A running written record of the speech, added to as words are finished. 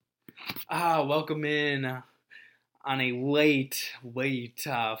Welcome in on a late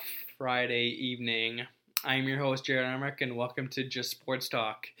Friday evening. I'm your host, Jared Emmerich, and welcome to Just Sports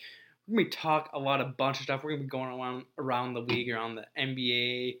Talk. We're going to talk a bunch of stuff. We're going to be going around the league, around the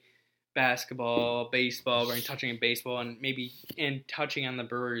NBA, basketball, baseball. We're going to be touching on baseball and touching on the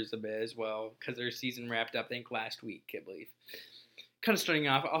Brewers a bit as well because their season wrapped up, I think, last week, I believe. Kind of starting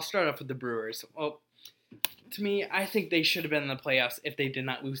off, I'll start off with the Brewers. Well, to me, I think they should have been in the playoffs if they did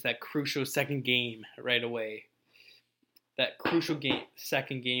not lose that crucial second game right away. That crucial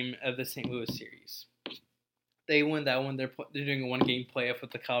second game of the St. Louis series. They win that one. They're doing a one-game playoff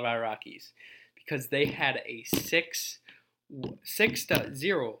with the Colorado Rockies because they had a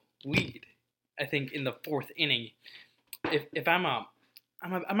 6-0 lead. I think in the fourth inning. If I'm a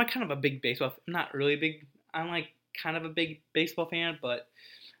kind of a big baseball. I'm not really big. I'm like kind of a big baseball fan, but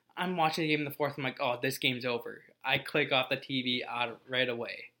I'm watching the game in the fourth. I'm like, oh, this game's over. I click off the TV out right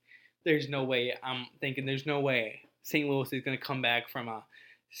away. There's no way. I'm thinking there's no way St. Louis is going to come back from a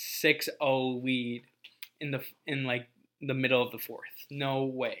 6-0 lead in the middle of the fourth. No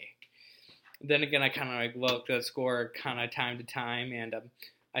way. Then again, I kind of look at the score kind of time to time, and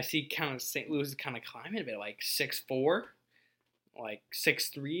I see kind of St. Louis is kind of climbing a bit, like 6-4, like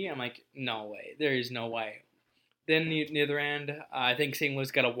 6-3. I'm like, no way. There is no way. Then near the other end, I think St. Louis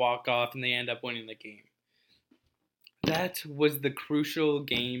got a walk-off, and they end up winning the game. That was the crucial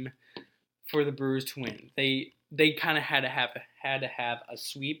game for the Brewers to win. They kind of had to have a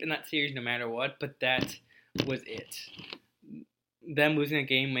sweep in that series no matter what, but that was it. Them losing a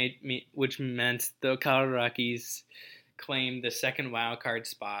game which meant the Colorado Rockies claimed the second wild card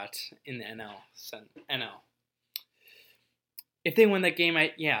spot in the NL. If they win that game,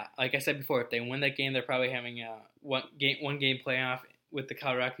 like I said before, if they win that game, they're probably having a one game playoff with the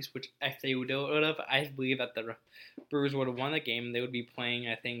Colorado Rockies. Which if they would have, I believe that the Brewers would have won that game. They would be playing,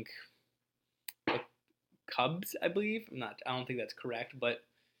 I think, the Cubs. I believe. I don't think that's correct, but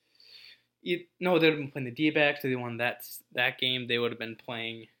they would have been playing the D-backs. If they won that game, they would have been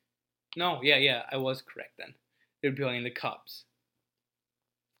playing. No, I was correct then. They would be playing the Cubs.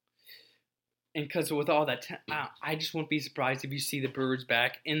 And because with all that, I just won't be surprised if you see the Brewers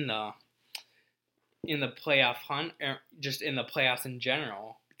back in the playoff hunt, or just in the playoffs in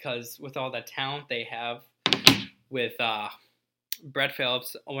general. Because with all that talent they have, with Brett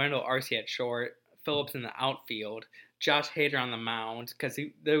Phillips, Orlando Arcia at short, Phillips in the outfield, Josh Hader on the mound, because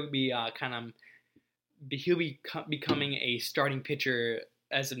he'll be becoming a starting pitcher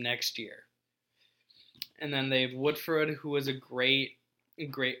as of next year. And then they have Woodford, who was a great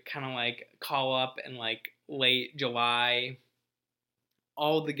kind of like call up in like late July.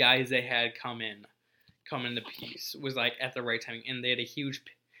 All the guys they had come into piece was like at the right timing, and they had a huge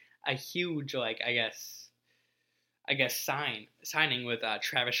like I guess signing with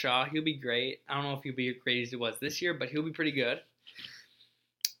Travis Shaw. He'll be great. I don't know if he'll be as great as he was this year, but he'll be pretty good.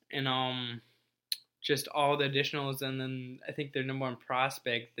 And just all the additionals, and then I think their number one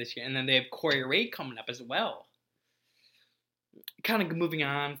prospect this year, and then they have Corey Ray coming up as well. Kind of moving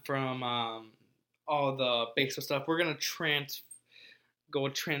on from all the baseball stuff, we're gonna to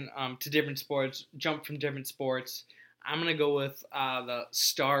different sports. Jump from different sports. I'm gonna go with the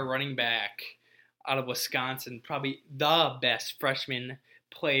star running back out of Wisconsin, probably the best freshman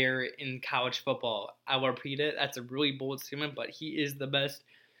player in college football. I will repeat it. That's a really bold statement, but he is the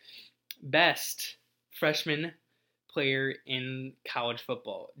best freshman player in college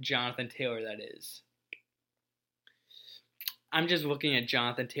football. Jonathan Taylor, that is. I'm just looking at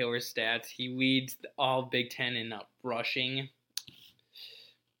Jonathan Taylor's stats. He leads all Big Ten in rushing.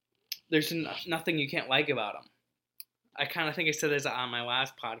 There's nothing you can't like about him. I kind of think I said this on my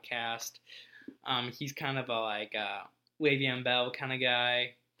last podcast. He's kind of a Le'Veon Bell kind of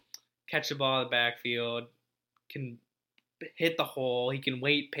guy. Catch the ball in the backfield. Can hit the hole. He can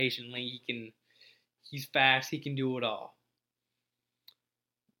wait patiently. He's fast. He can do it all.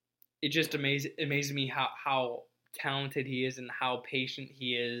 It just amazes me how talented he is and how patient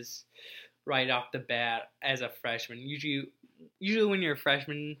he is right off the bat as a freshman. Usually when you're a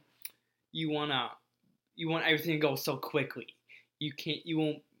freshman, you want everything to go so quickly. You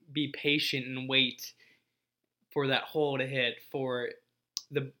won't be patient and wait for that hole to hit, for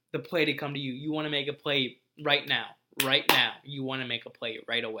the play to come to you. You want to make a play right now. You want to make a play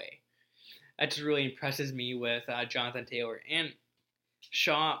right away. That just really impresses me with Jonathan Taylor. And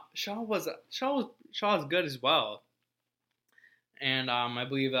Shaw was good as well. And I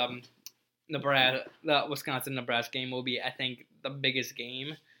believe the Wisconsin-Nebraska game will be, I think, the biggest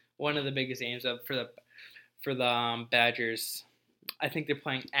game, one of the biggest games for the Badgers. I think they're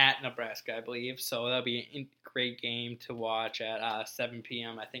playing at Nebraska, I believe, so that'll be a great game to watch at 7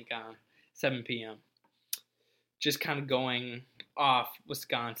 p.m. I think on 7 p.m. Just kind of going off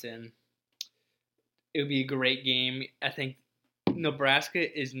Wisconsin. It would be a great game. I think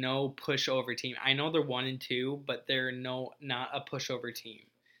Nebraska is no pushover team. I know they're 1-2, but they're not a pushover team.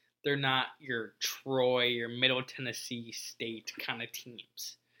 They're not your Troy, your Middle Tennessee State kind of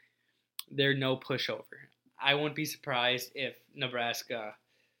teams. They're no pushover. I wouldn't be surprised if Nebraska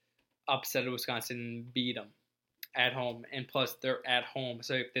upset Wisconsin and beat them at home. And plus, they're at home,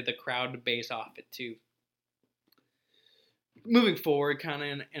 so if they're the crowd to base off it too. Moving forward, kind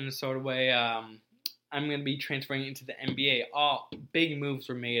of in a sort of way, I'm going to be transferring into the NBA. All big moves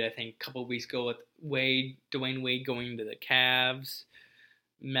were made, I think, a couple of weeks ago with Dwayne Wade going to the Cavs,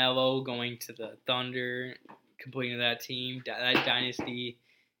 Melo going to the Thunder, completing that team, that dynasty,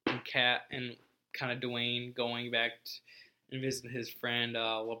 and kind of Dwayne going back and visiting his friend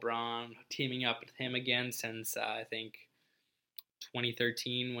LeBron, teaming up with him again since I think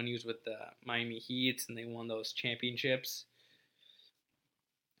 2013 when he was with the Miami Heat and they won those championships.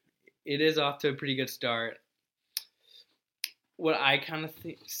 It is off to a pretty good start. What I kind of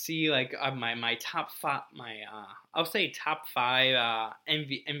see, like my top five, I'll say top five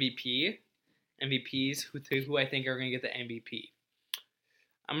MVPs who I think are going to get the MVP.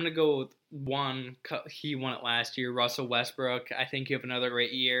 I'm going to go with one. He won it last year, Russell Westbrook. I think he'll have another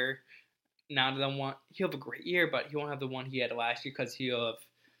great year. He'll have a great year, but he won't have the one he had last year because you have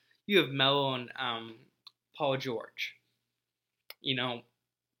Melo and Paul George. You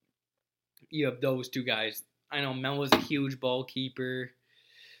have those two guys. I know Melo's a huge ball keeper.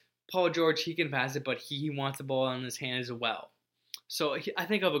 Paul George, he can pass it, but he wants the ball in his hand as well. So I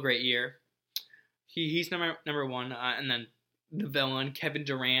think he'll have a great year. He's number one, and then the villain Kevin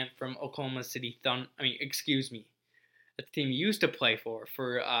Durant from Oklahoma City Thunder. That's the team he used to play for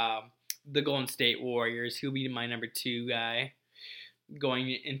the Golden State Warriors. He'll be my number 2 guy going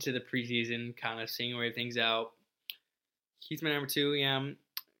into the preseason, kind of seeing where things out. He's my number 2. Yeah.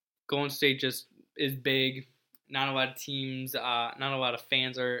 Golden State just is big. Not a lot of teams, not a lot of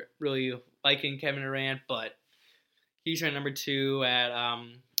fans are really liking Kevin Durant, but he's my number 2 at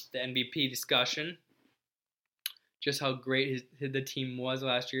the MVP discussion. Just how great the team was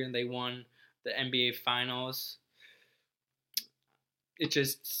last year, and they won the NBA Finals. It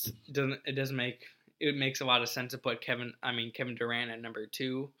just doesn't. It makes a lot of sense to put Kevin Durant at number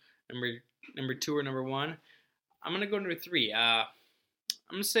 2, number 2 or number 1. I'm gonna go number 3. I'm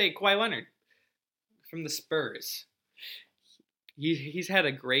going to say Kawhi Leonard from the Spurs. He's had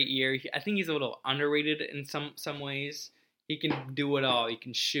a great year. I think he's a little underrated in some ways. He can do it all. He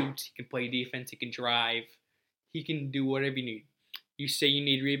can shoot. He can play defense. He can drive. He can do whatever you need. You say you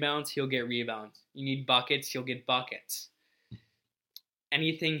need rebounds, he'll get rebounds. You need buckets, he'll get buckets.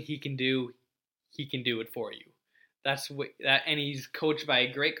 Anything he can do it for you. And he's coached by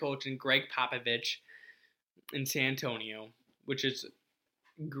a great coach in Greg Popovich in San Antonio, which is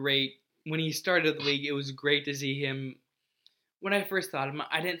great. When he started the league, it was great to see him. When I first thought of him,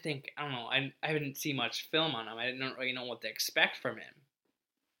 I didn't see much film on him. I didn't really know what to expect from him.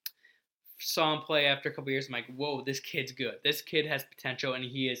 Saw him play after a couple years. I'm like, whoa, this kid's good. This kid has potential, and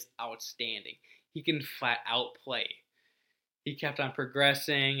he is outstanding. He can flat out play. He kept on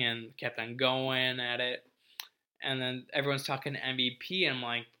progressing and kept on going at it. And then everyone's talking MVP, and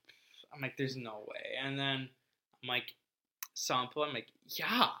I'm like, there's no way. And then I'm like, saw him play. I'm like,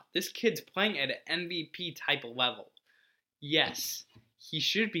 yeah, this kid's playing at an MVP type of level. Yes, he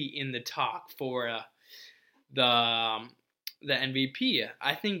should be in the talk for the MVP.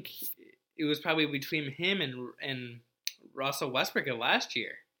 I think it was probably between him and Russell Westbrook last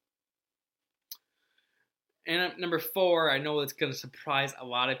year. And number 4, I know it's going to surprise a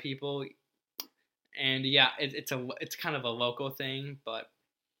lot of people. And yeah, it's kind of a local thing, but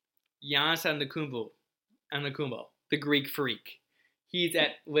Giannis Antetokounmpo, the Greek Freak. He's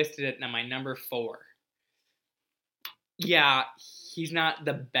listed at my number 4. Yeah, he's not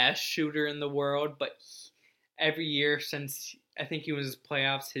the best shooter in the world, but every year since I think he was his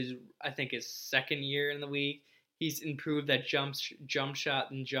playoffs, his second year in the league, he's improved that jump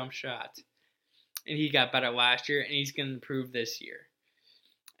shot. And he got better last year, and he's going to improve this year.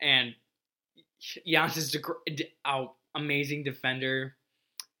 And Giannis is an amazing defender,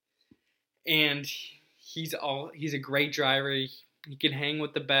 and he's a great driver. He can hang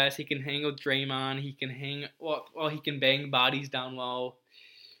with the best. He can hang with Draymond. He can bang bodies down low.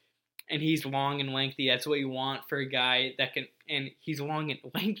 And he's long and lengthy. That's what you want for a guy that can. And he's long and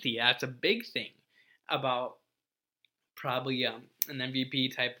lengthy. That's a big thing about probably an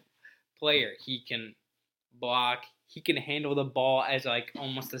MVP type player. He can block. He can handle the ball as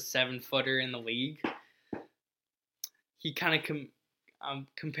almost a 7-footer in the league. He kind of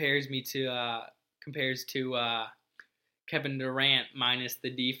compares to Kevin Durant minus the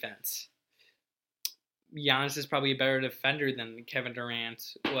defense. Giannis is probably a better defender than Kevin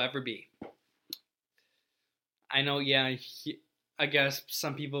Durant will ever be. I know, yeah. I guess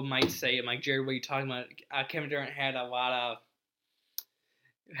some people might say, like, Jared, what are you talking about? Kevin Durant had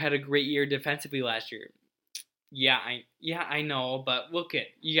a great year defensively last year. Yeah, I know, but look at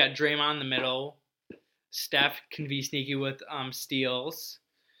you got Draymond in the middle. Steph can be sneaky with steals.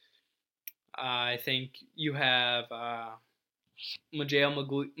 I think you have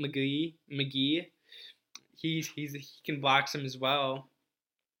Majale McGee. He can block some as well.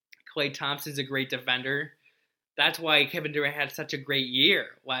 Klay Thompson's a great defender. That's why Kevin Durant had such a great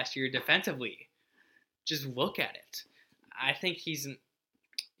year last year defensively. Just look at it. I think he's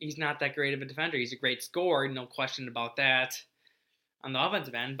not that great of a defender. He's a great scorer, no question about that, on the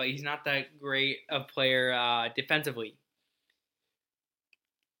offensive end, but he's not that great a player defensively.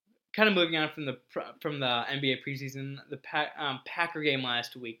 Kind of moving on from the NBA preseason, the Packer game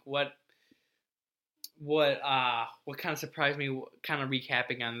last week. What kind of surprised me? Kind of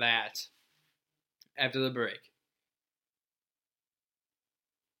recapping on that after the break.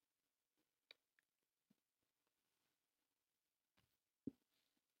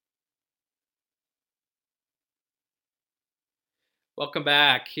 Welcome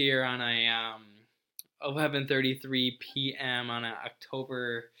back here on a 11:33 p.m. on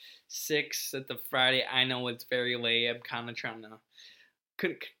October 6th at the Friday. I know it's very late. I'm kind of trying to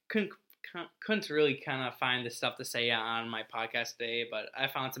couldn't really kind of find the stuff to say on my podcast today, but I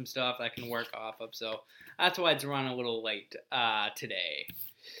found some stuff that I can work off of, so that's why it's run a little late today.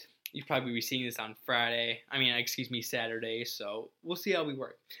 You'll probably be seeing this on Saturday, so we'll see how we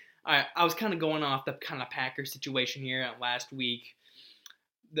work. All right, I was kind of going off the kind of Packers situation here last week.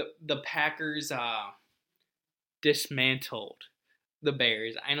 The Packers dismantled the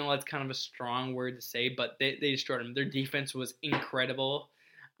Bears. I know that's kind of a strong word to say, but they destroyed them. Their defense was incredible.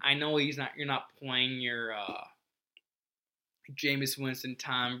 I know you're not playing your Jameis Winston,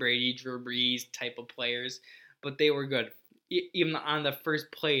 Tom Brady, Drew Brees type of players, but they were good. Even on the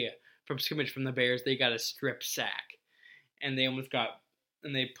first play from scrimmage from the Bears, they got a strip sack, and they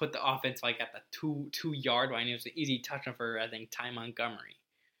put the offense like at the 2-yard line. It was an easy touchdown for, I think, Ty Montgomery.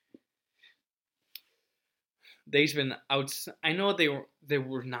 They've been out. I know they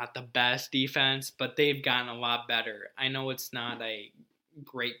were not the best defense, but they've gotten a lot better. I know it's not a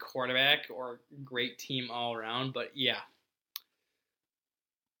great quarterback or great team all around, but yeah,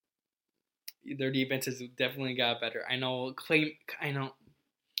 their defense has definitely got better. I know Clay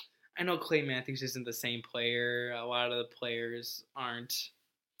Matthews isn't the same player. A lot of the players aren't.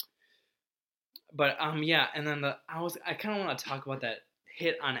 But yeah, and then I kind of want to talk about that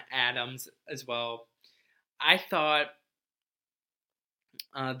hit on Adams as well. I thought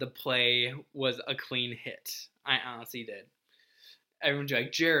the play was a clean hit. I honestly did. Everyone's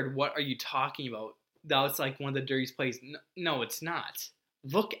like, Jared, what are you talking about? That was like one of the dirtiest plays. No, it's not.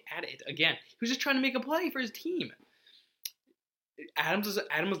 Look at it again. He was just trying to make a play for his team. Adams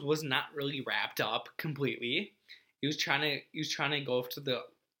was not really wrapped up completely. He was trying to go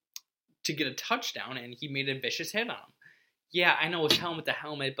to get a touchdown, and he made a vicious hit on him. Yeah, I know it was helmet to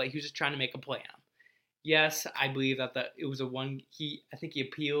helmet, but he was just trying to make a play on him. Yes, I believe that it was a one. I think he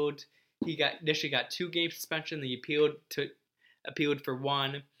appealed. He initially got 2-game suspension. Then he appealed for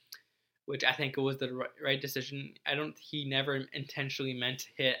 1, which I think was the right decision. He never intentionally meant to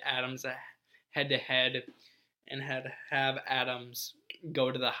hit Adams head to head, and had to have Adams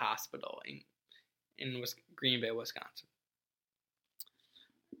go to the hospital in Green Bay, Wisconsin.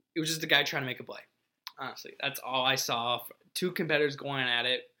 It was just a guy trying to make a play. Honestly, that's all I saw. 2 competitors going at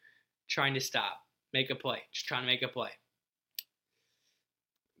it, trying to stop. Make a play. Just trying to make a play.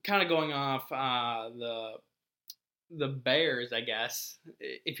 Kind of going off the Bears, I guess,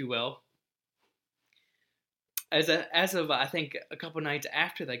 if you will. As of I think a couple nights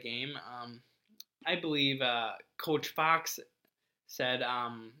after the game, I believe Coach Fox said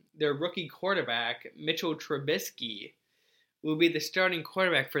their rookie quarterback, Mitchell Trubisky, will be the starting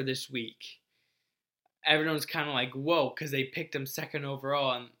quarterback for this week. Everyone's kind of like, whoa, because they picked him second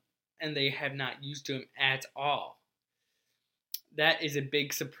overall, and they have not used him at all. That is a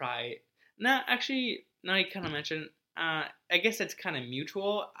big surprise. Now you kind of mentioned, I guess it's kind of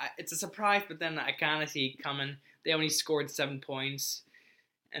mutual. It's a surprise, but then I kind of see it coming. They only scored 7 points,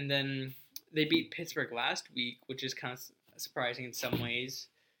 and then they beat Pittsburgh last week, which is kind of surprising in some ways.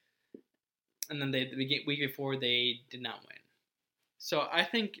 And then the week before, they did not win. So I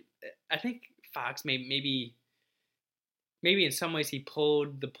think Fox maybe in some ways he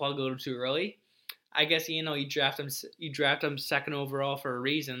pulled the plug a little too early. I guess you draft him second overall for a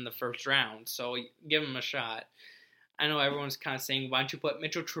reason in the first round, so give him a shot. I know everyone's kind of saying, why don't you put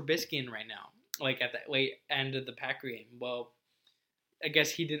Mitchell Trubisky in right now, like at the late end of the Packer game? Well, I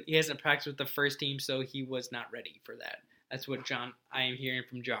guess he hasn't practiced with the first team, so he was not ready for that. That's what I am hearing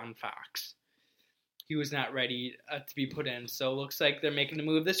from John Fox. He was not ready to be put in, so it looks like they're making a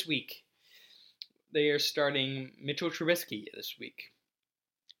move this week. They are starting Mitchell Trubisky this week,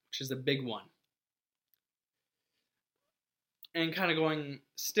 which is a big one. And kind of going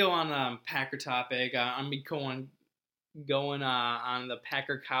still on the Packer topic, I'm going on the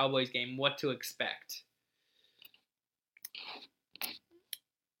Packer Cowboys game. What to expect?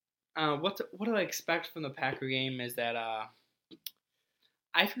 What do I expect from the Packer game is that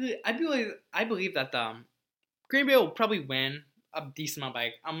I believe that Green Bay will probably win a decent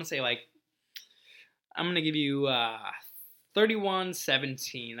amount. I'm gonna give you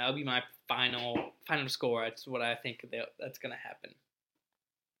 31-17. That'll be my final score. That's what I think that's gonna happen.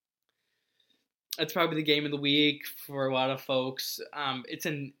 That's probably the game of the week for a lot of folks. It's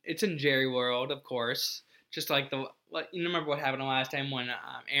in Jerry World, of course. Just like you remember what happened the last time when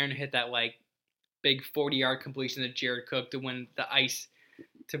Aaron hit that big 40-yard completion to Jared Cook to win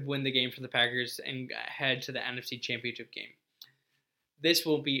the game for the Packers and head to the NFC Championship game. This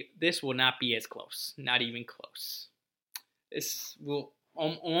will not be as close, not even close. This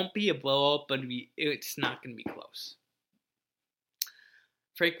won't be a blowout, but it's not going to be close.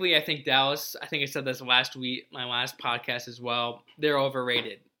 Frankly, I think Dallas, I think I said this last week, my last podcast as well, they're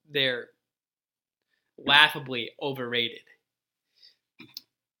overrated. They're laughably overrated.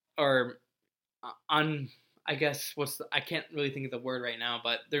 Or, I guess, I can't really think of the word right now,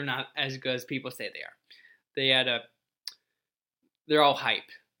 but they're not as good as people say they are. They're all hype.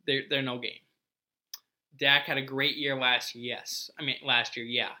 They're no game. Dak had a great year last year, yes. Last year,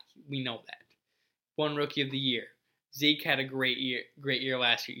 yeah. We know that. Won Rookie of the Year. Zeke had a great year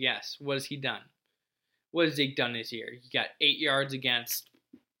last year. Yes. What has he done? What has Zeke done this year? He got 8 yards against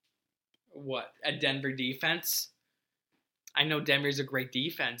a Denver defense. I know Denver's a great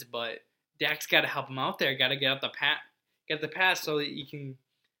defense, but Dak's got to help him out there. Got to get the pass so that you can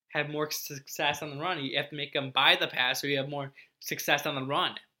have more success on the run. You have to make them buy the pass so you have more success on the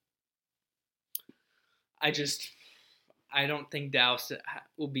run. I don't think Dallas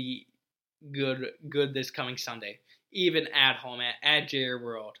will be good this coming Sunday, even at home at Jerry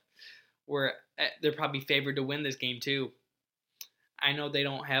World, where they're probably favored to win this game too. I know they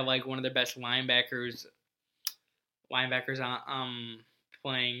don't have one of their best linebackers on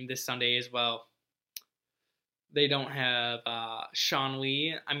playing this Sunday as well. They don't have Sean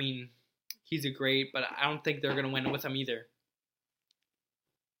Lee. He's a great, but I don't think they're going to win with him either.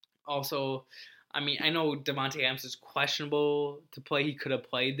 Also, I know Devontae Adams is questionable to play. He could have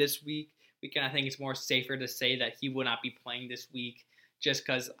played this weekend. I think it's more safer to say that he will not be playing this week just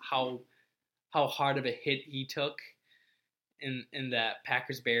because how hard of a hit he took in that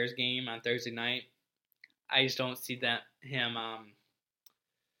Packers-Bears game on Thursday night. I just don't see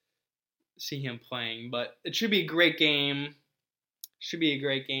him playing, but it should be a great game. Should be a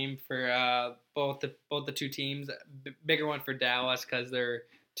great game for both the two teams. Bigger one for Dallas because they're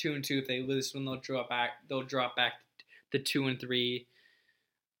 2-2. If they lose one, they'll drop back to 2-3.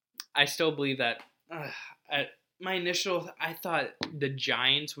 I still believe that. I thought the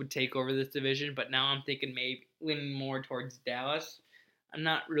Giants would take over this division, but now I'm thinking maybe leaning more towards Dallas. I'm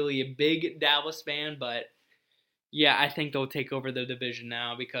not really a big Dallas fan, but yeah, I think they'll take over the division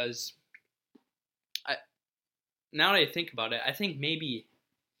now because now that I think about it, I think maybe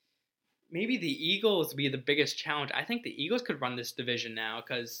the Eagles be the biggest challenge. I think the Eagles could run this division now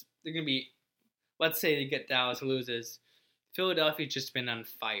because they're going to be, let's say they get Dallas loses. Philadelphia's just been on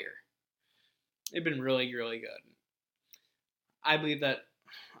fire. They've been really, really good. I believe that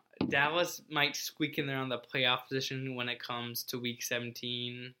Dallas might squeak in there on the playoff position when it comes to Week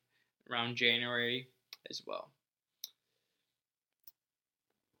 17 around January as well.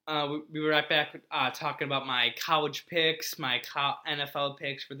 We'll be right back talking about my college picks, my NFL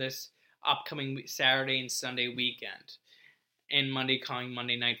picks for this upcoming Saturday and Sunday weekend, and calling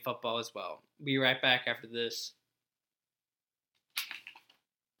Monday Night Football as well. Be right back after this.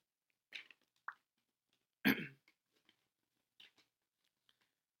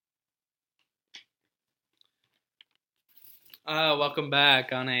 Welcome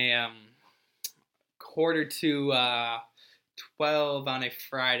back on a 11:45 on a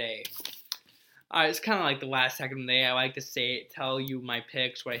Friday. It's kind of like the last second of the day. I like to tell you my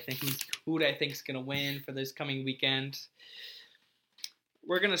picks, who I think is going to win for this coming weekend.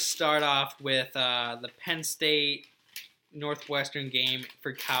 We're going to start off with the Penn State Northwestern game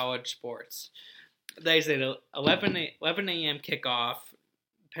for college sports. That is at 11 a.m. kickoff.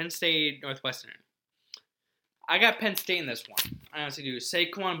 Penn State, Northwestern. I got Penn State in this one. I honestly do.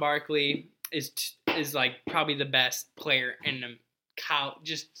 Saquon Barkley is like probably the best player in the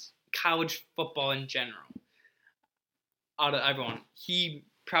college football in general. Out of everyone, he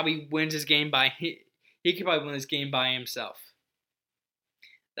probably wins his game by he could probably win this game by himself.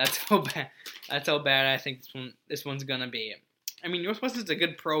 That's how bad. That's how bad I think this one's gonna be. I mean, Northwestern's a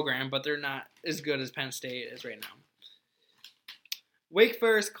good program, but they're not as good as Penn State is right now. Wake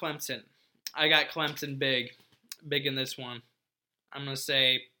Forest, Clemson. I got Clemson big in this one. I'm gonna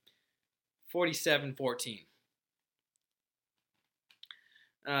say 47-14.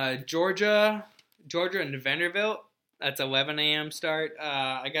 Georgia and Vanderbilt. That's 11 a.m. start.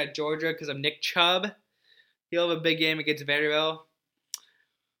 I got Georgia because of Nick Chubb. He'll have a big game against Vanderbilt.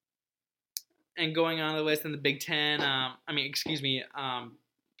 And going on the list in the Big Ten,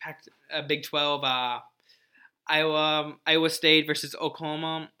 Big 12, Iowa State versus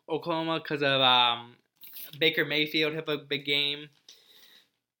Oklahoma because of Baker Mayfield have a big game.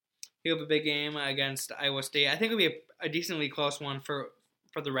 He'll have a big game against Iowa State. I think it'll be a decently close one for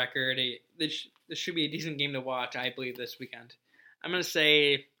the record. This should be a decent game to watch, I believe, this weekend. I'm going to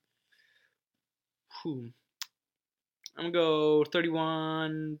say, I'm going to go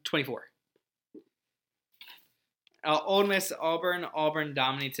 31-24. Ole Miss, Auburn. Auburn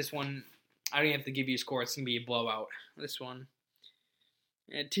dominates this one. I don't even have to give you a score. It's going to be a blowout, this one.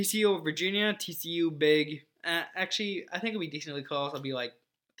 TCU, Virginia. TCU, big. Actually, I think it'll be decently close. It'll be like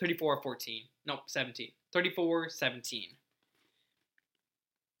 34-14. No, 17. 34-17.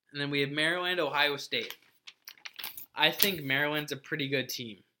 And then we have Maryland, Ohio State. I think Maryland's a pretty good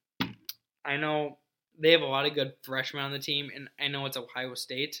team. I know they have a lot of good freshmen on the team, and I know it's Ohio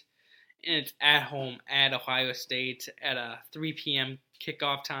State. And it's at home at Ohio State at a 3 p.m.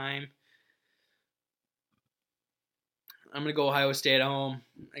 kickoff time. I'm going to go Ohio State at home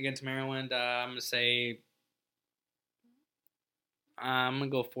against Maryland. I'm going to say I'm going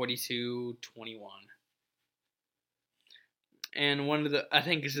to go 42-21. And one of I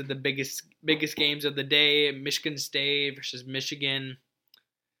think this is the biggest games of the day, Michigan State versus Michigan.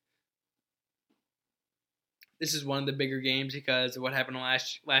 This is one of the bigger games because of what happened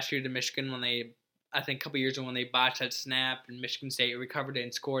last year to Michigan I think a couple years ago when they botched that snap and Michigan State recovered it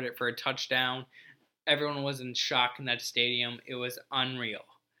and scored it for a touchdown. Everyone was in shock in that stadium. It was unreal.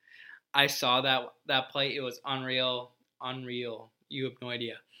 I saw that play. It was unreal. You have no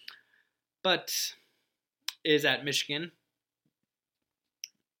idea. But it is at Michigan.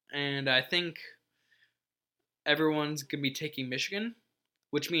 And I think everyone's going to be taking Michigan,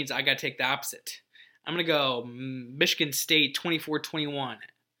 which means I got to take the opposite. I'm going to go Michigan State 24-21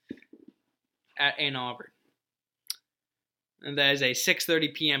 at Ann Arbor. And that is a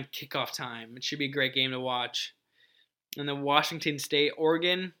 6:30 p.m. kickoff time. It should be a great game to watch. And then Washington State,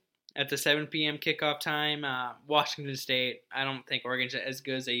 Oregon at the 7 p.m. kickoff time. Washington State, I don't think Oregon's as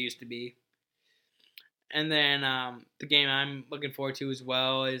good as they used to be. And then the game I'm looking forward to as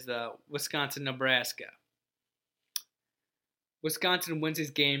well is Wisconsin-Nebraska. Wisconsin wins this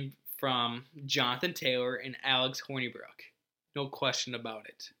game from Jonathan Taylor and Alex Hornibrook. No question about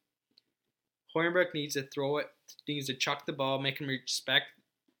it. Hornibrook needs to throw it, needs to chuck the ball, make him respect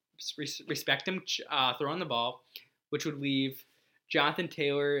him throwing the ball, which would leave Jonathan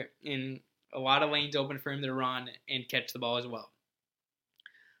Taylor in a lot of lanes open for him to run and catch the ball as well.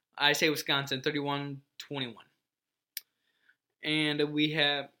 I say Wisconsin 31-21. And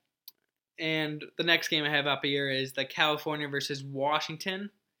the next game I have up here is the California versus Washington.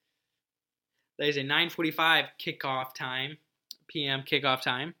 That is a 9:45 p.m. kickoff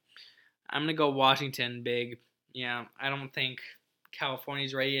time. I'm going to go Washington big. Yeah, I don't think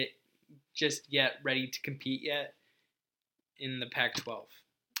California's ready to compete yet in the Pac-12.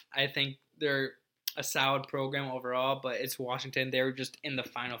 I think they're a solid program overall, but it's Washington. They were just in the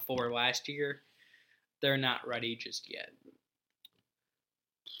Final Four last year. They're not ready just yet.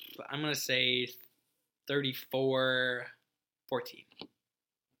 I'm going to say 34-14.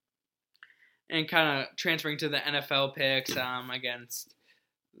 And kind of transferring to the NFL picks I'm going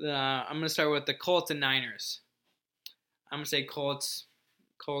to start with the Colts and Niners. I'm going to say Colts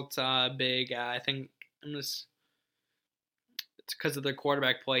big. I think it's because of their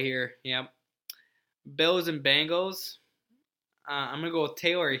quarterback play here. Yep. Bills and Bengals. I'm going to go with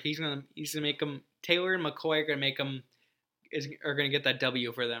Taylor. He's going to make them. Taylor and McCoy are going to get that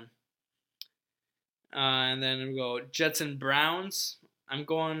W for them. And then we go Jets and Browns. I'm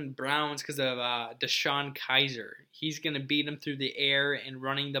going Browns because of DeShone Kizer. He's going to beat them through the air and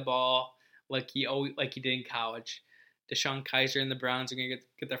running the ball like he did in college. DeShone Kizer and the Browns are going to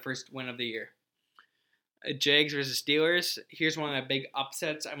get their first win of the year. Jags versus Steelers. Here's one of my big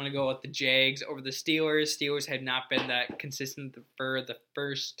upsets. I'm going to go with the Jags over the Steelers. Steelers have not been that consistent for the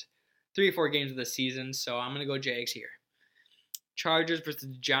first 3 or 4 games of the season, so I'm going to go Jags here. Chargers versus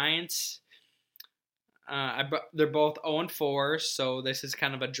the Giants. They're both 0-4, so this is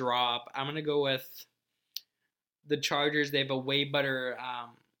kind of a drop. I'm going to go with the Chargers. They have a way better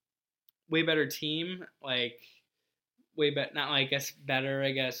team. Not like us better,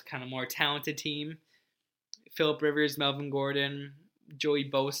 I guess, kind of more talented team. Phillip Rivers, Melvin Gordon, Joey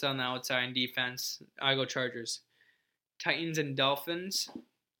Bosa on the outside in defense. I go Chargers. Titans and Dolphins.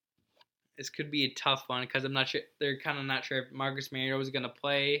 This could be a tough one because I'm not sure. They're kind of not sure if Marcus Mariota is going to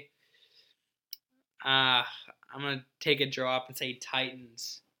play. I'm going to take a draw up and say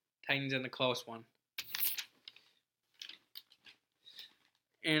Titans. Titans in the close one.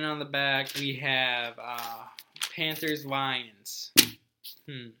 And on the back, we have Panthers, Lions.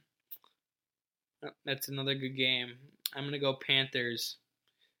 That's another good game. I'm going to go Panthers.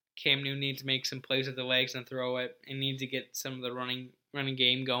 Cam Newton needs to make some plays with the legs and throw it. And needs to get some of the running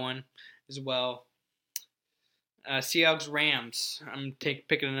game going as well. Seahawks, Rams. I'm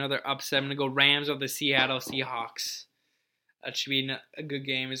picking another upset. I'm going to go Rams over the Seattle Seahawks. That should be a good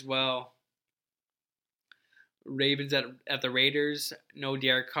game as well. Ravens at the Raiders. No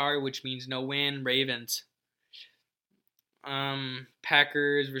Derek Carr, which means no win. Ravens.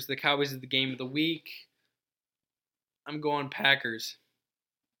 Packers versus the Cowboys is the game of the week. I'm going Packers.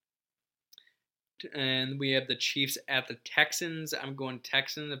 And we have the Chiefs at the Texans. I'm going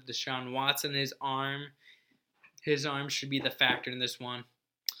Texans of Deshaun Watson. His arm should be the factor in this one.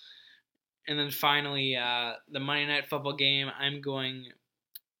 And then finally, the Monday Night Football game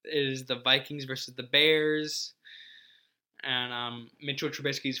is the Vikings versus the Bears. And Mitchell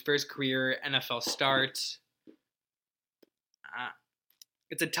Trubisky's first career NFL start.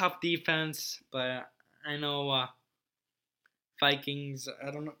 It's a tough defense, but I know Vikings,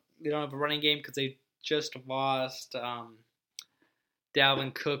 they don't have a running game because they just lost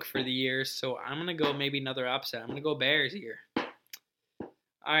Dalvin Cook for the year. So I'm going to go maybe another upset. I'm going to go Bears here.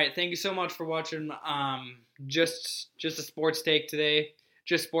 All right, thank you so much for watching just a sports take today,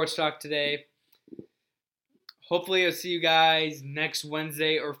 just sports talk today. Hopefully I'll see you guys next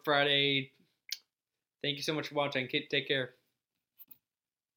Wednesday or Friday. Thank you so much for watching. Take care.